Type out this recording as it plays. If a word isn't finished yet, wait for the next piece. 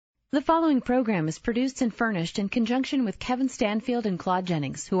The following program is produced and furnished in conjunction with Kevin Stanfield and Claude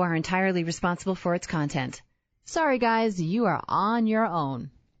Jennings, who are entirely responsible for its content. Sorry, guys, you are on your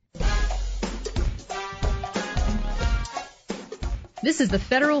own. This is the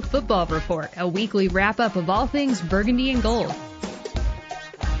Federal Football Report, a weekly wrap-up of all things burgundy and gold.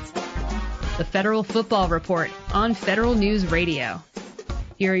 The Federal Football Report on Federal News Radio.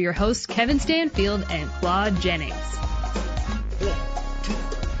 Here are your hosts, Kevin Stanfield and Claude Jennings.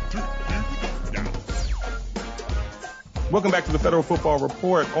 Welcome back to the Federal Football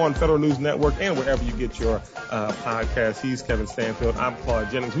Report on Federal News Network and wherever you get your podcasts. He's Kevin Stanfield. I'm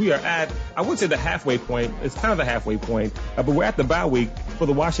Claude Jennings. We are at, I would say, the halfway point. It's kind of the halfway point, but we're at the bye week for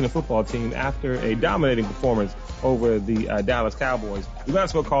the Washington football team after a dominating performance over the Dallas Cowboys. We might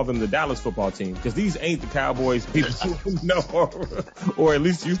as well call them the Dallas football team because these ain't the Cowboys people know or at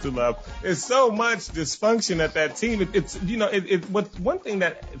least used to love. There's so much dysfunction at that team. What's one thing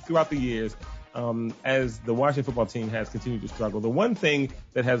that throughout the years, as the Washington football team has continued to struggle, the one thing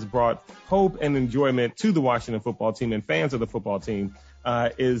that has brought hope and enjoyment to the Washington football team and fans of the football team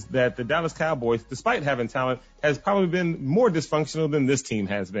is that the Dallas Cowboys, despite having talent, has probably been more dysfunctional than this team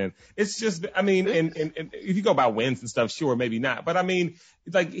has been. It's just, I mean, and if you go by wins and stuff, sure, maybe not. But I mean,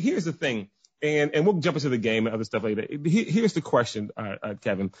 like, here's the thing. And we'll jump into the game and other stuff later. Here's the question,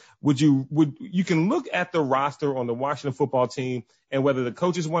 Kevin. You can look at the roster on the Washington football team and whether the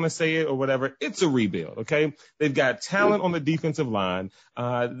coaches want to say it or whatever, it's a rebuild, okay? They've got talent on the defensive line.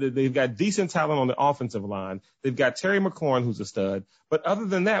 They've got decent talent on the offensive line. They've got Terry McLaurin, who's a stud. But other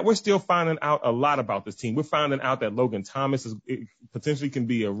than that, we're still finding out a lot about this team. We're finding out that Logan Thomas potentially can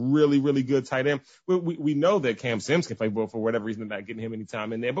be a really, really good tight end. We know that Cam Sims can play, but for whatever reason, they're not getting him any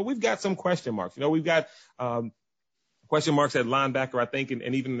time in there. But we've got some question marks. You know, we've got question marks at linebacker, I think, and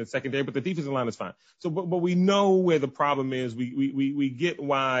even in the secondary, but the defensive line is fine. So, but we know where the problem is. We get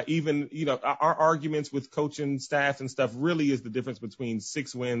why even, you know, our arguments with coaching staff and stuff really is the difference between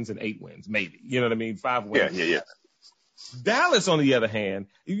 6 wins and 8 wins, maybe. You know what I mean? 5 wins. Yeah. Dallas, on the other hand,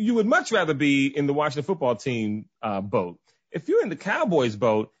 you would much rather be in the Washington football team boat. If you're in the Cowboys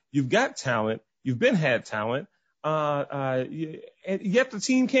boat, you've got talent. You've had talent. And yet the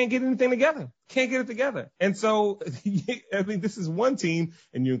team can't get anything together. Can't get it together. And so, I mean, this is one team,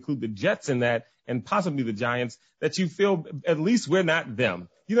 and you include the Jets in that, and possibly the Giants, that you feel at least we're not them.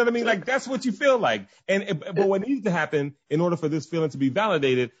 You know what I mean? Like, that's what you feel like. But what needs to happen in order for this feeling to be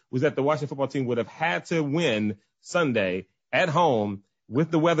validated was that the Washington football team would have had to win Sunday at home with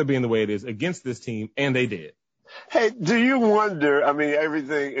the weather being the way it is against this team, and they did. Hey, do you wonder, I mean,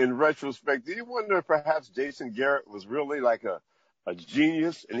 everything in retrospect, do you wonder if perhaps Jason Garrett was really like a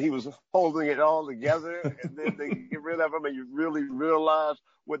genius and he was holding it all together and then they get rid of him and you really realize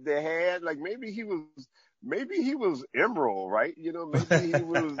what they had? Like maybe he was Emerald, right? You know, maybe he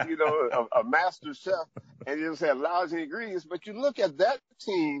was, you know, a master chef and he just had lousy ingredients. But you look at that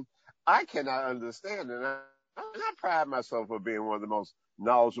team, I cannot understand it. I pride myself for being one of the most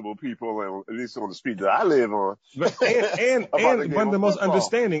knowledgeable people, at least on the street that I live on. and one of the most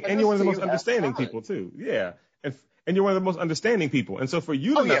understanding, and you're one of the most understanding people too. Yeah. And you're one of the most understanding people. And so for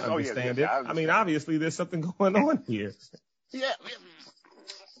you to not understand it, I mean, obviously there's something going on here. Yeah.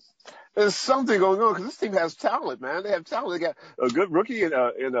 There's something going on because this team has talent, man. They have talent. They got a good rookie in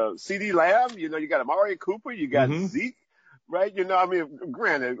a CD Lamb. You know, you got Amari Cooper. You got Zeke. Right? You know, I mean,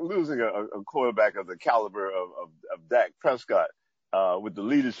 granted, losing a quarterback of the caliber of Dak Prescott, with the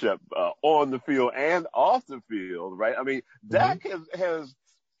leadership, on the field and off the field, right? I mean, Dak has,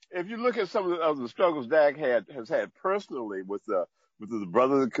 if you look at some of the struggles Dak has had personally with the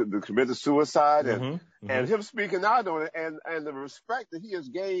brother that committed suicide and him speaking out on it and the respect that he has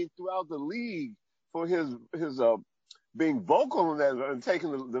gained throughout the league for his being vocal on that and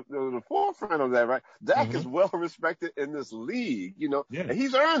taking the forefront of that, right? Dak is well respected in this league, you know, and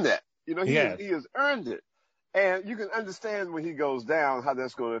he's earned that. You know, he has earned it. And you can understand when he goes down how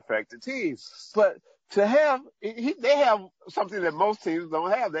that's going to affect the team. But to have, they have something that most teams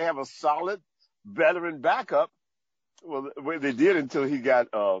don't have. They have a solid veteran backup. Well, the way they did until he got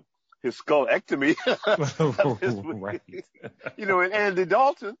his skullectomy. Right. You know, and Andy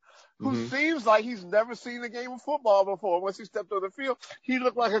Dalton, who seems like he's never seen a game of football before. Once he stepped on the field, he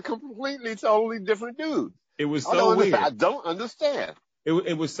looked like a completely, totally different dude. It was so weird. I don't understand.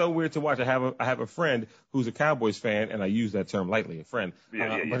 It was so weird to watch. I have a friend who's a Cowboys fan, and I use that term lightly, a friend.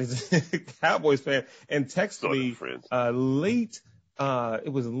 But he's a Cowboys fan, and texted me late.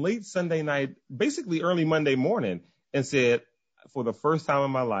 It was late Sunday night, basically early Monday morning, and said, "For the first time in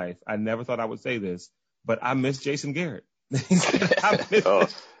my life, I never thought I would say this, but I miss Jason Garrett."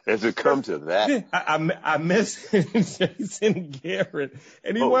 Has it come to that? I miss Jason Garrett,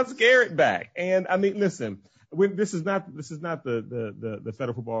 and he wants Garrett back. And I mean, listen, this is not the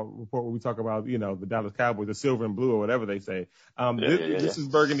Federal Football Report where we talk about, you know, the Dallas Cowboys, the silver and blue or whatever they say. This is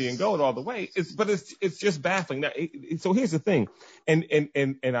burgundy and gold all the way. It's just baffling. Now, so here's the thing, and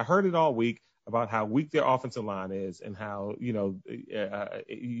I heard it all week about how weak their offensive line is and how, you know,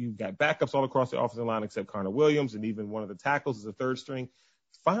 you've got backups all across the offensive line except Connor Williams, and even one of the tackles is a third string.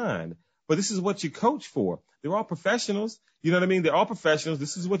 Fine. But this is what you coach for. They're all professionals. You know what I mean? They're all professionals.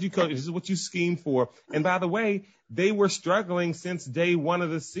 This is what you coach. This is what you scheme for. And by the way, they were struggling since day one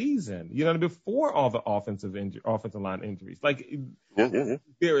of the season, you know, before all the offensive line injuries. Like,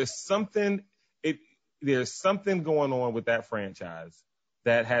 there is something going on with that franchise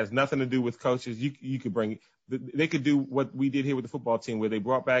that has nothing to do with coaches. You could bring, they could do what we did here with the football team, where they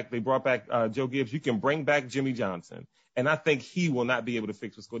brought back Joe Gibbs. You can bring back Jimmy Johnson, and I think he will not be able to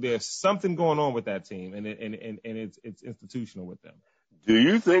fix what's going. There's something going on with that team, and it's institutional with them. Do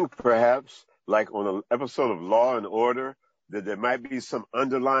you think perhaps, like on an episode of Law and Order, that there might be some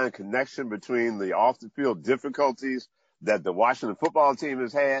underlying connection between the off the field difficulties that the Washington football team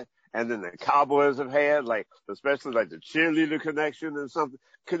has had and then the Cowboys have had, like, especially like the cheerleader connection and something?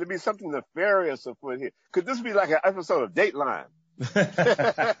 Could it be something nefarious afoot here? Could this be like an episode of Dateline?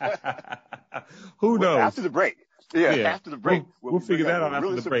 Who knows? After the break. After the break. We'll figure that out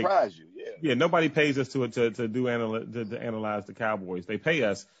after the break. Surprise you. Yeah, nobody pays us to analyze the Cowboys. They pay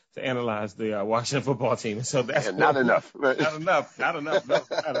us to analyze the Washington football team. So that's not enough. Not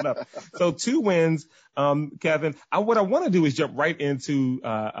enough. So 2 wins, Kevin. What I want to do is jump right into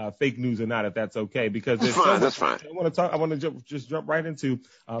fake news or not, if that's okay, because that's fine. I want to just jump right into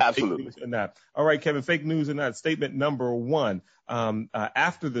fake news or not. All right, Kevin. Fake news or not. Statement number 1.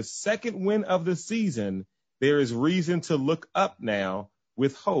 After the second win of the season, there is reason to look up now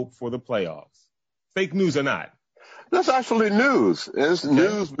with hope for the playoffs. Fake news or not? That's actually news. It's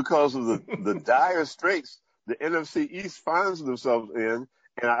news because of the dire straits the NFC East finds themselves in.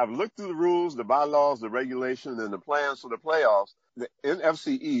 And I've looked through the rules, the bylaws, the regulations, and the plans for the playoffs. The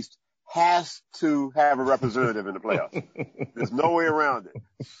NFC East has to have a representative in the playoffs. There's no way around it.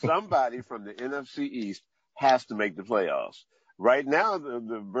 Somebody from the NFC East has to make the playoffs. Right now,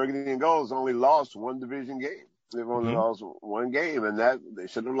 the Burgundy and Gold has only lost one division game. They've only lost one game, and that they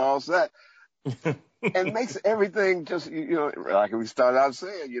should have lost that. And makes everything just, you know, like we started out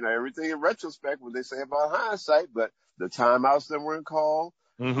saying, you know, everything in retrospect, what they say about hindsight, but the timeouts that weren't called,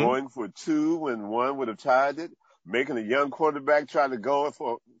 going for 2 when 1 would have tied it, making a young quarterback try to go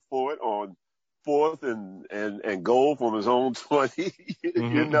for it on 4th and goal from his own 20.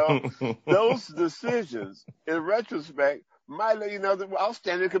 You know, those decisions in retrospect might let you know that our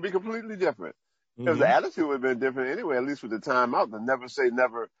standard could be completely different. Because the attitude would have been different anyway, at least with the timeout, the never say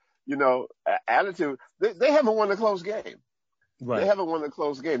never, you know, attitude. They haven't won a close game. Right. They haven't won a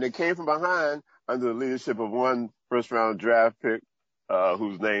close game. They came from behind under the leadership of one first-round draft pick,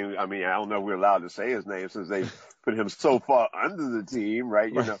 whose name, I mean, I don't know if we're allowed to say his name since they put him so far under the team,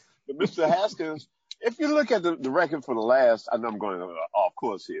 right? You know, but Mr. Haskins, if you look at the record for the last, I know I'm going off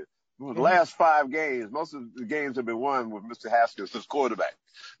course here. For the last 5 games, most of the games have been won with Mr. Haskins as quarterback.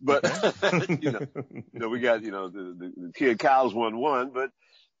 But, you know, we got, you know, the kid Kyle's won 1, but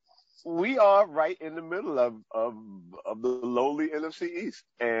we are right in the middle of the lowly NFC East.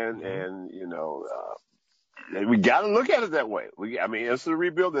 And you know, we got to look at it that way. I mean, it's a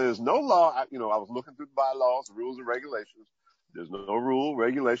rebuild. There's no law. You know, I was looking through the bylaws, the rules and regulations. There's no rule,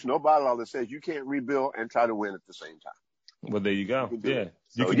 regulation, no bylaw that says you can't rebuild and try to win at the same time. Well, there you go. Yeah.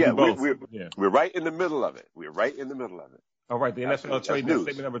 So, we're right in the middle of it. We're right in the middle of it. All right. The NFL trade deadline,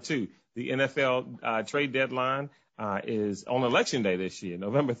 statement number 2. The NFL trade deadline is on Election Day this year,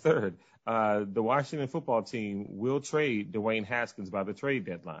 November 3rd. The Washington football team will trade Dwayne Haskins by the trade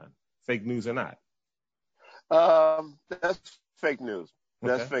deadline. Fake news or not? That's fake news.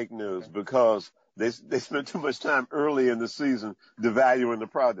 That's fake news because they spent too much time early in the season devaluing the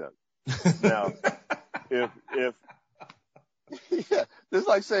product. Now, if it's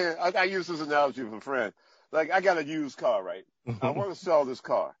like saying, I use this analogy with a friend. Like, I got a used car, right? I want to sell this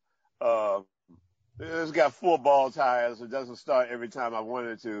car. It's got 4 ball tires. It doesn't start every time I want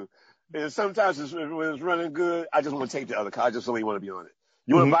it to. And sometimes when it's running good, I just want to take the other car. I just only want to be on it.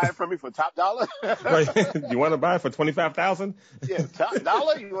 You want to buy it from me for top dollar? Right. You want to buy it for $25,000? Yeah, top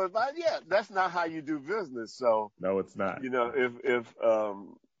dollar. You want to buy it? Yeah, that's not how you do business. So no, it's not. You know,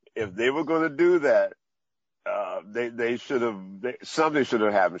 if they were going to do that, they should have. Something should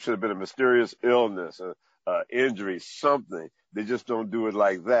have happened. Should have been a mysterious illness, injury, something. They just don't do it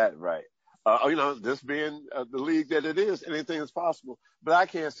like that, right? This being the league that it is, anything is possible. But I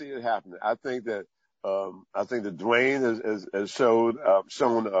can't see it happening. I think that Dwayne has shown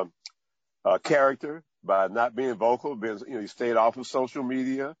character by not being vocal. He stayed off of social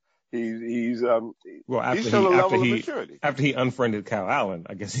media. He's shown a level of maturity. After he unfriended Kyle Allen,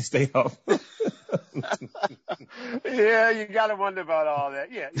 I guess he stayed off. Yeah, you got to wonder about all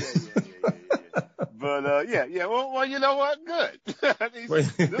that. Yeah. But Well, you know what? Good.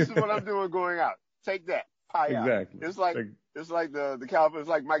 This is what I'm doing going out. Take that. Pie out. Exactly. It's like the Cowboys. It's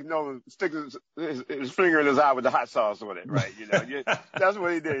like Mike Nolan sticking his finger in his eye with the hot sauce on it, right? That's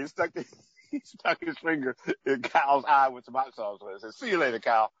what he did. He stuck his finger in Kyle's eye with some hot sauce on it. Said, "See you later,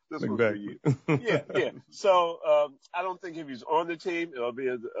 Kyle. This one's for you." Yeah. So I don't think if he's on the team, it'll be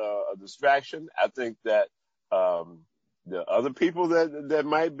a distraction. I think that the other people that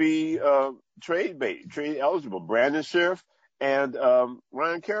might be trade eligible, Brandon Scherff and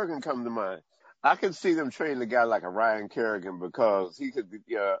Ryan Kerrigan come to mind. I can see them trading a guy like a Ryan Kerrigan because he could,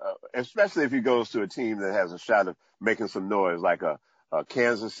 especially if he goes to a team that has a shot of making some noise, like a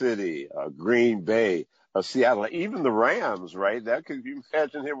Kansas City, Green Bay, Seattle, even the Rams, right? That could, you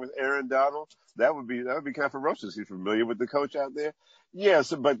imagine him with Aaron Donald? That would be kind of ferocious. He's familiar with the coach out there.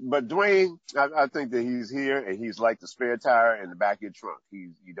 Yes, but Dwayne, I think that he's here and he's like the spare tire in the back of your trunk.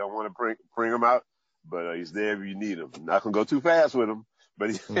 You don't want to bring him out, but he's there if you need him. Not gonna go too fast with him, but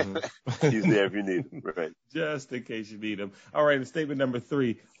he's there if you need him. Right. Just in case you need him. All right. And statement number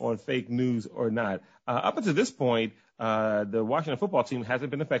 3 on fake news or not. Up until this point, the Washington football team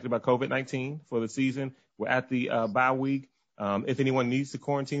hasn't been affected by COVID-19 for the season. We're at the bye week. If anyone needs to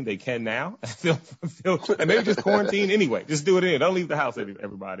quarantine, they can now. And maybe just quarantine anyway. Just do it in. Don't leave the house,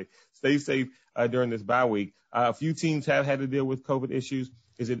 everybody. Stay safe during this bye week. A few teams have had to deal with COVID issues.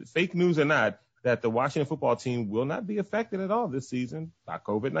 Is it fake news or not that the Washington football team will not be affected at all this season by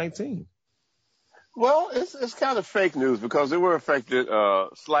COVID-19? Well, it's kind of fake news because they were affected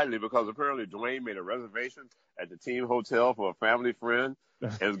slightly because apparently Dwayne made a reservation at the team hotel for a family friend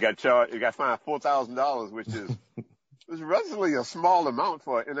and got fined $4,000, which is relatively a small amount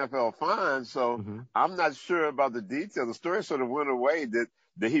for an NFL fine. So I'm not sure about the details. The story sort of went away. Did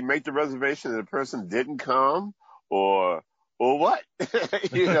he make the reservation and the person didn't come or what?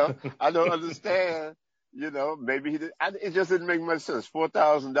 I don't understand. Maybe he did. It just didn't make much sense.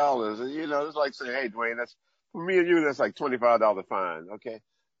 $4,000. It's like saying, "Hey, Dwayne, that's for me and you. That's like $25 fine." Okay.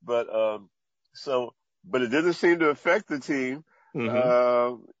 But it didn't seem to affect the team.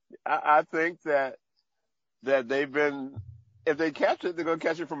 I think that they've been, if they catch it, they're going to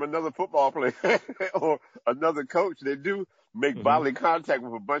catch it from another football player or another coach. They do make bodily contact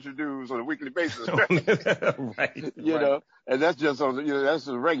with a bunch of dudes on a weekly basis. Right. And that's just on that's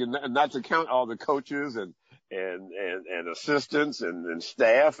the regular, not to count all the coaches and assistants and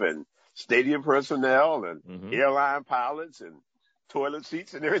staff and stadium personnel and airline pilots and toilet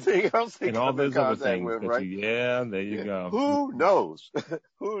seats and everything else. And all those other things. Right? There you go. Who knows?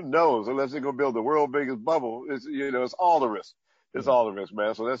 Who knows? Unless they're going to build the world's biggest bubble. It's all the risk. It's all the risk,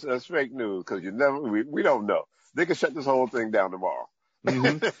 man. So that's fake news because we don't know. They could shut this whole thing down tomorrow.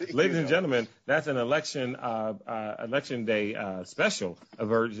 Ladies and gentlemen, that's an election day special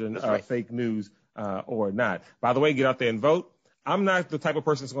version of fake news or not. By the way, get out there and vote. I'm not the type of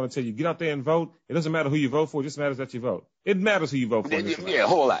person that's going to tell you, get out there and vote. It doesn't matter who you vote for. It just matters that you vote. It matters who you vote for. Yeah, a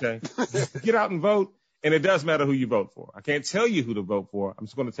whole lot. Okay? Get out and vote, and it does matter who you vote for. I can't tell you who to vote for. I'm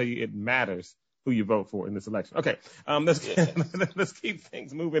just going to tell you it matters who you vote for in this election. Okay, let's keep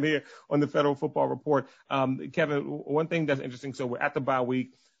things moving here on the Federal Football Report. Kevin, one thing that's interesting, so we're at the bye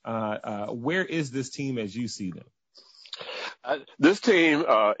week. Where is this team as you see them? This team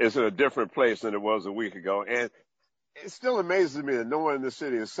is in a different place than it was a week ago, and it still amazes me that no one in the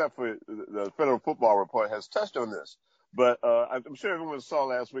city, except for the Federal Football Report, has touched on this. But I'm sure everyone saw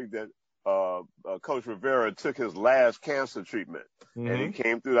last week that Coach Rivera took his last cancer treatment, and he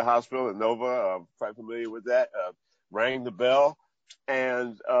came through the hospital at Nova. Quite familiar with that. Rang the bell,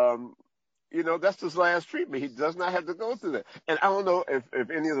 and that's his last treatment. He does not have to go through that. And I don't know if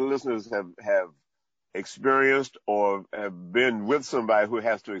any of the listeners have experienced or have been with somebody who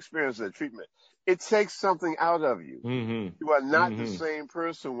has to experience that treatment. It takes something out of you. You are not the same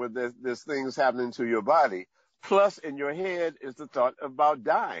person when there's things happening to your body. Plus, in your head is the thought about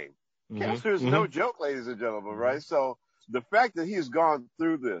dying. Cancer is no joke, ladies and gentlemen, right? So the fact that he's gone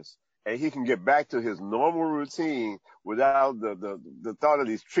through this and he can get back to his normal routine without the thought of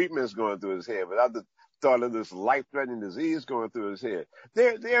these treatments going through his head, without the thought of this life-threatening disease going through his head,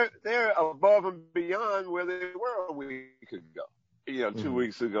 they're above and beyond where they were a week ago. 2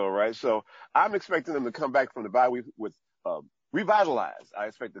 weeks ago, right? So I'm expecting them to come back from the bye week with revitalized. I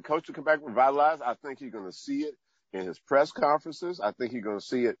expect the coach to come back revitalized. I think he's going to see it in his press conferences. I think he's going to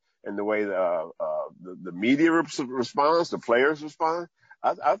see it in the way the media responds, the players respond.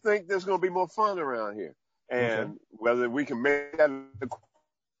 I think there's going to be more fun around here. And whether we can make that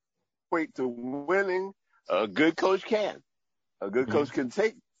equate to winning, a good coach can. A good coach can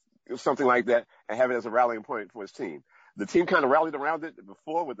take something like that and have it as a rallying point for his team. The team kind of rallied around it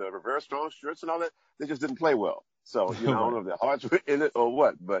before with the reverse strong shirts and all that. They just didn't play well. So, I don't know if their hearts were in it or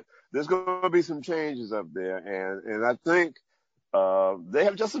what, but there's going to be some changes up there. And I think they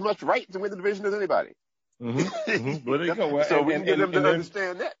have just as much right to win the division as anybody. Well, there you go. So we can get them to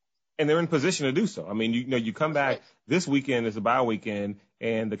understand that. And they're in position to do so. I mean, you come back this weekend is a bye weekend,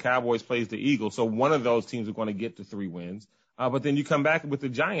 and the Cowboys plays the Eagles. So one of those teams are going to get to 3 wins. But then you come back with the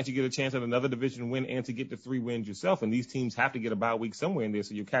Giants, you get a chance at another division win and to get to 3 wins yourself. And these teams have to get a bye week somewhere in there,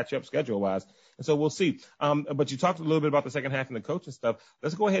 so you catch up schedule-wise. And so we'll see. But you talked a little bit about the second half and the coaching stuff.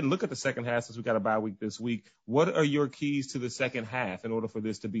 Let's go ahead and look at the second half since we got a bye week this week. What are your keys to the second half in order for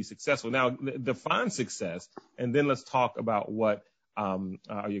this to be successful? Now, define success, and then let's talk about what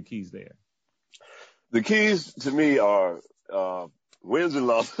are your keys there. The keys to me are wins and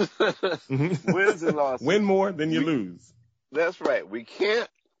losses. Wins and losses. Win more than you lose. That's right. We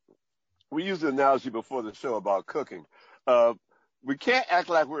used the analogy before the show about cooking. We can't act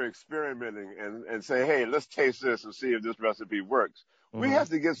like we're experimenting and say, hey, let's taste this and see if this recipe works. We have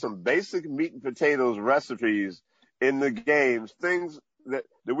to get some basic meat and potatoes recipes in the games, things that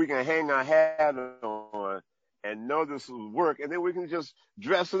we can hang our hat on and know this will work, and then we can just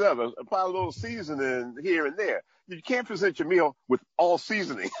dress it up, apply a little seasoning here and there. You can't present your meal with all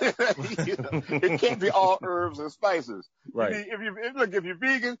seasoning. It can't be all herbs and spices. Right. If you're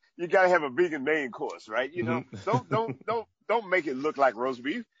vegan, you gotta have a vegan main course, right? Don't make it look like roast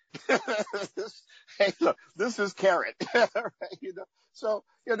beef. Hey, look, this is carrot. Right? So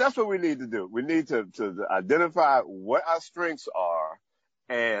that's what we need to do. We need to identify what our strengths are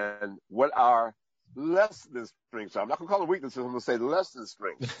and what our less than strengths are. I'm not going to call them weaknesses. I'm going to say less than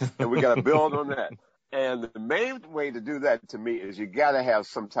strengths. And we got to build on that. And the main way to do that to me is you got to have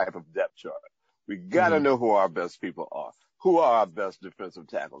some type of depth chart. We got to know who our best people are. Who are our best defensive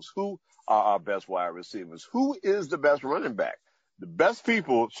tackles? Who are our best wide receivers? Who is the best running back? The best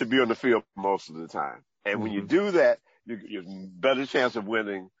people should be on the field most of the time. And when you do that, you have a better chance of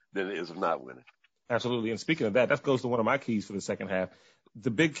winning than it is of not winning. Absolutely. And speaking of that goes to one of my keys for the second half.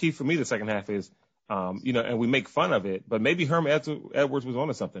 The big key for me the second half is, and we make fun of it, but maybe Herm Edwards was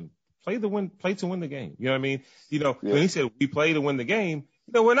onto something. Play to win the game. You know what I mean? When he said we play to win the game,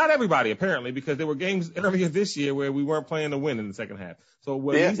 we're not everybody apparently, because there were games earlier this year where we weren't playing to win in the second half. So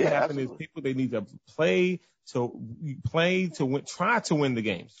what needs to happen is they need to play to win, try to win the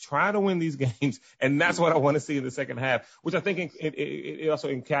games, try to win these games. And that's what I want to see in the second half, which I think it also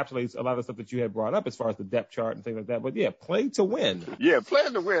encapsulates a lot of stuff that you had brought up as far as the depth chart and things like that. But play to win. Yeah, play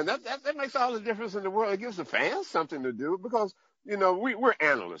to win. That makes all the difference in the world. It gives the fans something to do because, we're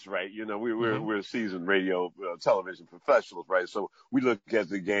analysts, right? We're seasoned radio, television professionals, right? So we look at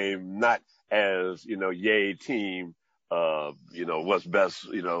the game not as, yay team, what's best,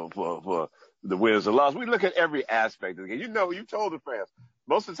 for the wins and losses. We look at every aspect of the game. You told the fans.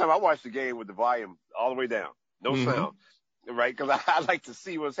 Most of the time I watch the game with the volume all the way down. No sound, right? Because I like to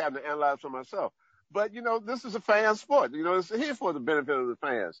see what's happening, analyze for myself. But, this is a fan sport. It's here for the benefit of the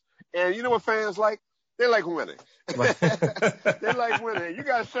fans. And you know what fans like? They like winning. Right. They like winning. You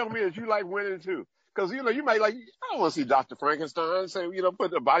got to show me that you like winning too. Because, you might I don't want to see Dr. Frankenstein say,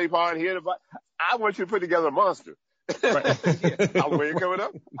 put the body part here. I want you to put together a monster. Right. When you're coming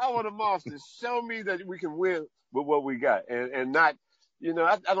up, I want a monster. Show me that we can win with what we got. And not,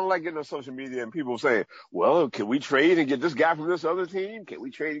 I don't like getting on social media and people saying, well, can we trade and get this guy from this other team? Can we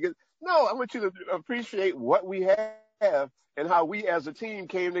trade and get? No, I want you to appreciate what we have and how we as a team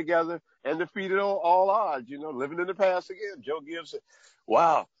came together and defeated all odds, living in the past again. Joe Gibbs said,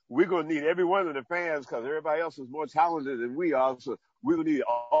 wow, we're going to need every one of the fans because everybody else is more talented than we are. So we're going to need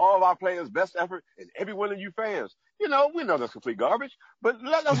all of our players' best effort and every one of you fans. We know that's complete garbage, but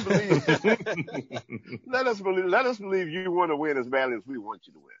let us believe, let us believe you want to win as badly as we want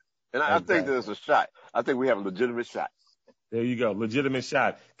you to win. And I think there's a shot. I think we have a legitimate shot. There you go. Legitimate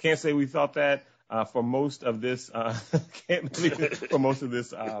shot. Can't say we thought that for most of this. Can't believe it for most of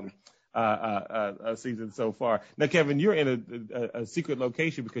this season so far. Now, Kevin, you're in a secret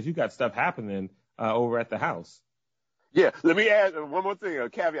location because you got stuff happening over at the house. Yeah. Let me add one more thing.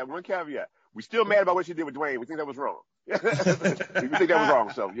 One caveat. We still mad about what you did with Dwayne. We think that was wrong. We think that was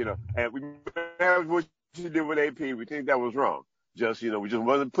wrong. So, and we mad what you did with AP. We think that was wrong. Just, we just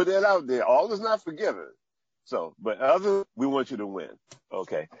wasn't put that out there. All is not forgiven. So, but other, we want you to win.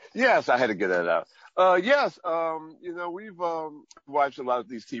 Okay. Yes, I had to get that out. Yes, we've watched a lot of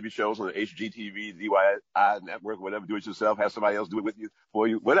these TV shows on the HGTV, DYI network, whatever. Do it yourself. Have somebody else do it with you, for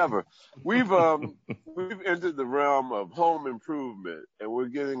you, whatever. We've entered the realm of home improvement, and we're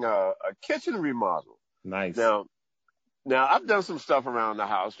getting a kitchen remodel. Nice. Now I've done some stuff around the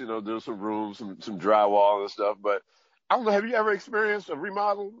house. There's some rooms, some drywall and stuff. But I don't know. Have you ever experienced a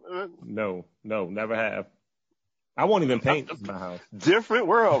remodel? No, never have. I won't even paint my house. Different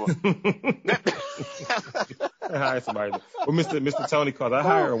world. Hire somebody. Well, Mr. Tony calls. I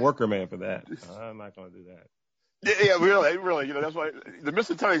hire a worker man for that. I'm not going to do that. Yeah, really. That's why the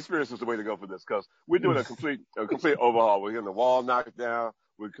Mr. Tony experience is the way to go for this, because we're doing a complete overhaul. We're getting the wall knocked down.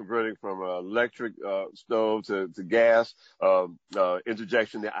 We're converting from electric stove to gas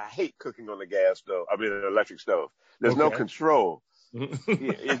interjection. I hate cooking on the gas stove. I mean, an electric stove. There's no control.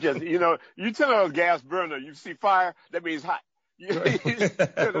 It's just, you turn on a gas burner, you see fire, that means hot. You turn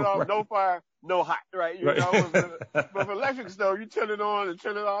it off, right. No fire, no hot, right? But for electric stove, you turn it on and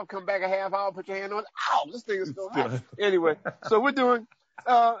turn it off, come back a half hour, put your hand on it. Ow, this thing is still hot. Anyway, so we're doing,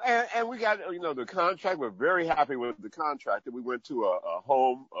 and we got, the contract. We're very happy with the contractor. We went to a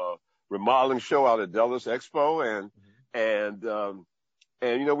home remodeling show out at Dallas Expo, and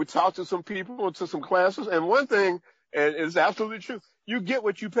we talked to some people and took some classes. And one thing, and it's absolutely true, you get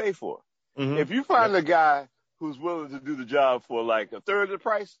what you pay for. Mm-hmm. If you find a guy who's willing to do the job for like a third of the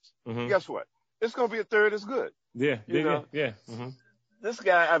price, guess what? It's going to be a third as good. Yeah. Mm-hmm. This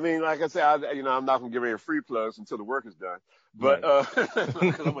guy, I mean, like I said, I'm not going to give any free plugs until the work is done, but, because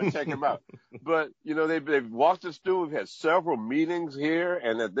I'm going to check him out. But, they've walked us through. We've had several meetings here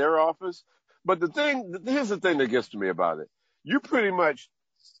and at their office. But here's the thing that gets to me about it. You pretty much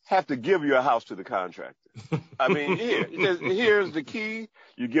have to give your house to the contractor. I mean, here's the key.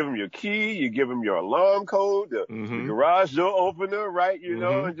 You give them your key. You give them your alarm code, the garage door opener, right?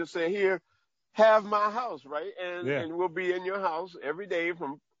 And just say, here, have my house, right? And we'll be in your house every day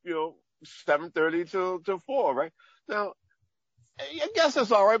from, 7:30 till 4, right? Now, I guess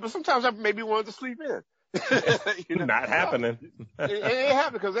that's all right, but sometimes I maybe wanted to sleep in. Not happening. It ain't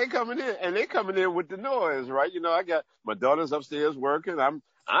happening because they coming in with the noise, right? I got my daughter's upstairs working.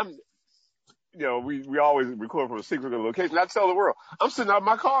 We always record from a secret location. I tell the world, I'm sitting out in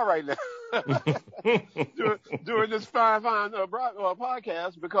my car right now doing this fine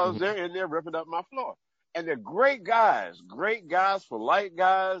podcast because they're in there ripping up my floor. And they're great guys, polite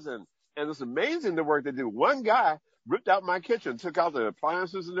guys. And it's amazing the work they do. One guy ripped out my kitchen, took out the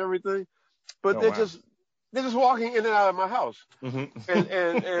appliances and everything, but they're just walking in and out of my house. And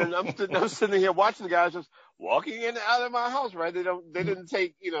I'm sitting here watching the guys just walking in and out of my house, right? They didn't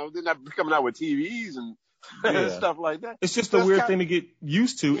take, they're not coming out with TVs and stuff like that. It's just a weird thing to get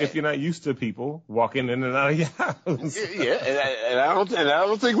used to if you're not used to people walking in and out of your house. And I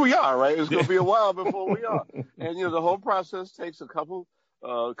don't think we are, right? It's going to be a while before we are. And, the whole process takes a couple,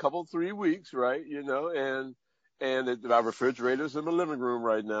 3 weeks, right? And our refrigerator's in the living room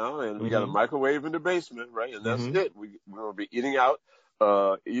right now, and we got a microwave in the basement, right? And that's it. We're going to be eating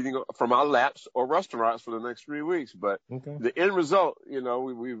from our laps or restaurants for the next 3 weeks. But the end result,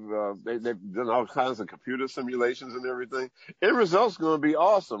 they've done all kinds of computer simulations and everything. End result's going to be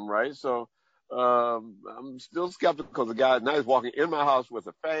awesome, right? So I'm still skeptical. The guy now is walking in my house with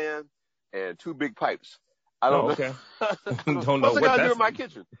a fan and 2 big pipes. I don't know. Okay. Don't know. What's the guy do in my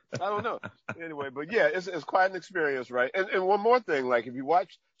kitchen? I don't know. Anyway, but yeah, it's quite an experience, right? And one more thing, like if you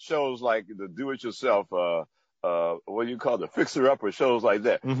watch shows like the do-it-yourself, what do you call the fixer-upper shows like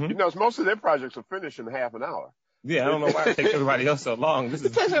that? Most of their projects are finished in half an hour. Yeah, I don't know why it takes everybody else so long. It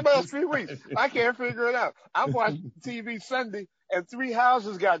takes everybody else 3 weeks. I can't figure it out. I watched TV Sunday, and 3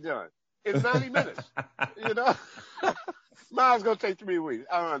 houses got done in 90 minutes. Mine's going to take 3 weeks.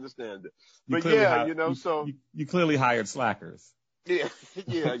 I don't understand it. But you clearly hired slackers. Yeah,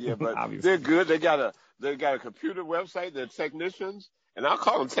 but they're good. They got a computer website. They're technicians, and I'll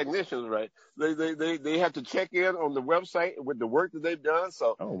call them technicians, right? They have to check in on the website with the work that they've done.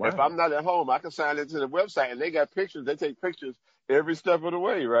 So if I'm not at home, I can sign into the website, and they got pictures. They take pictures every step of the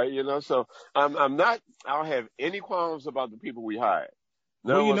way, right? So I don't have any qualms about the people we hired.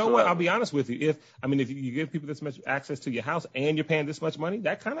 No, well, you know what? I'll be honest with you. If you give people this much access to your house and you're paying this much money,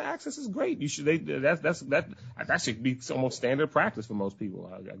 that kind of access is great. You should. That should be almost standard practice for most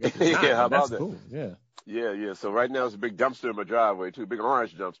people. I guess it's not, how about that? Cool. Yeah. So right now it's a big dumpster in my driveway too, big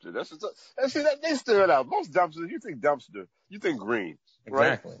orange dumpster. They stir it out. Most dumpsters, you think dumpster, you think green,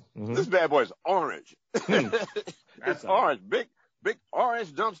 right? Exactly. This bad boy is orange. It's orange, big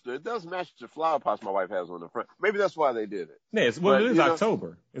orange dumpster. It does match the flower pots my wife has on the front. Maybe that's why they did it. Yeah, it is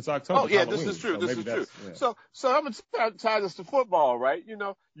October. It's October. Oh, yeah, Halloween, this is true. so This is true. yeah. So I'm going to tie this to football, right?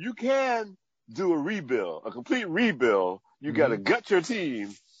 You can do a rebuild, a complete rebuild. You got to gut your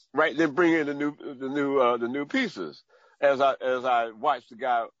team, right? Then bring in the new pieces. As I watched the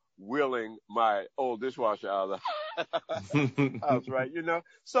guy wheeling my old dishwasher out of the house, right?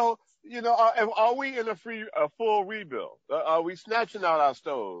 So, are we in a full rebuild? Are we snatching out our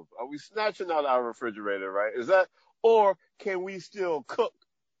stove? Are we snatching out our refrigerator, right? Or can we still cook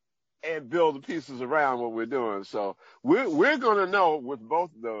and build the pieces around what we're doing? So we're going to know with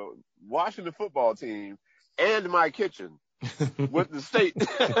both the Washington football team and my kitchen what the state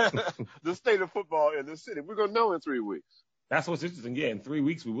of football in the city. We're going to know in 3 weeks. That's what's interesting. Yeah, in 3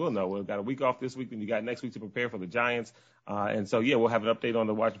 weeks we will know. We've got a week off this week, and you got next week to prepare for the Giants. And so, yeah, we'll have an update on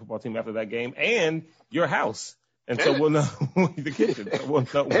the Washington football team after that game and your house. And so we'll know the kitchen. So we'll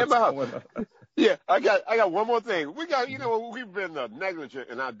know what's going on. Yeah, I got one more thing. We've been negligent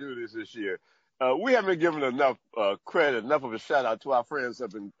in our duties this year. We haven't given enough credit, enough of a shout out to our friends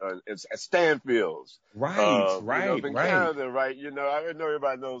up in Stanfield's. Right. In Canada, right? I know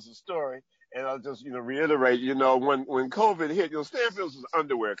everybody knows the story. And I'll just, reiterate, when COVID hit, Stanfield's is an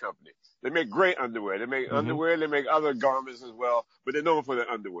underwear company. They make great underwear. They make underwear. They make other garments as well, but they're known for their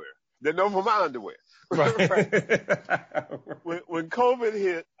underwear. They're known for my underwear. Right. When COVID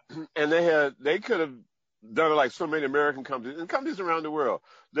hit, and they could have done it like so many American companies and companies around the world.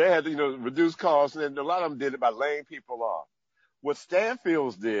 They had to, reduce costs, and a lot of them did it by laying people off. What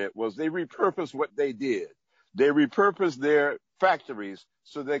Stanfield's did was they repurposed what they did. They repurposed their factories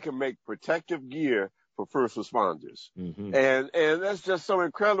so they can make protective gear for first responders. Mm-hmm. And that's just so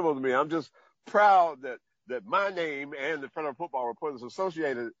incredible to me. I'm just proud that my name and the Federal Football Report is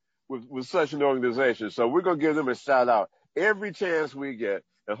associated with such an organization. So we're going to give them a shout out every chance we get,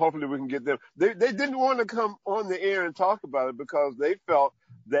 and hopefully we can get them. They didn't want to come on the air and talk about it because they felt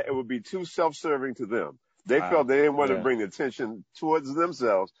that it would be too self-serving to them. They felt they didn't want to bring attention towards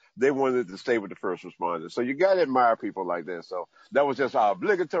themselves. They wanted to stay with the first responders. So you got to admire people like that. So that was just our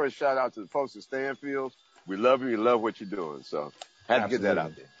obligatory shout out to the folks at Stanfield. We love you. We love what you're doing. So had to get that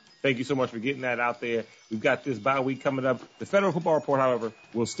out there. Thank you so much for getting that out there. We've got this bye week coming up. The Federal Football Report, however,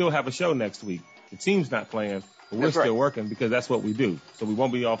 will still have a show next week. The team's not playing, but we're still working because that's what we do. So we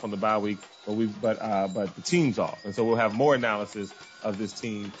won't be off on the bye week, but the team's off. And so we'll have more analysis of this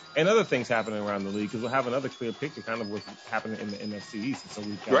team and other things happening around the league because we'll have another clear picture kind of what's happening in the NFC East. And so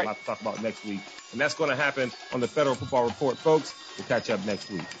we've got a lot to talk about next week. And that's going to happen on the Federal Football Report, folks. We'll catch up next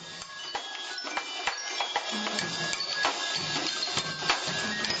week.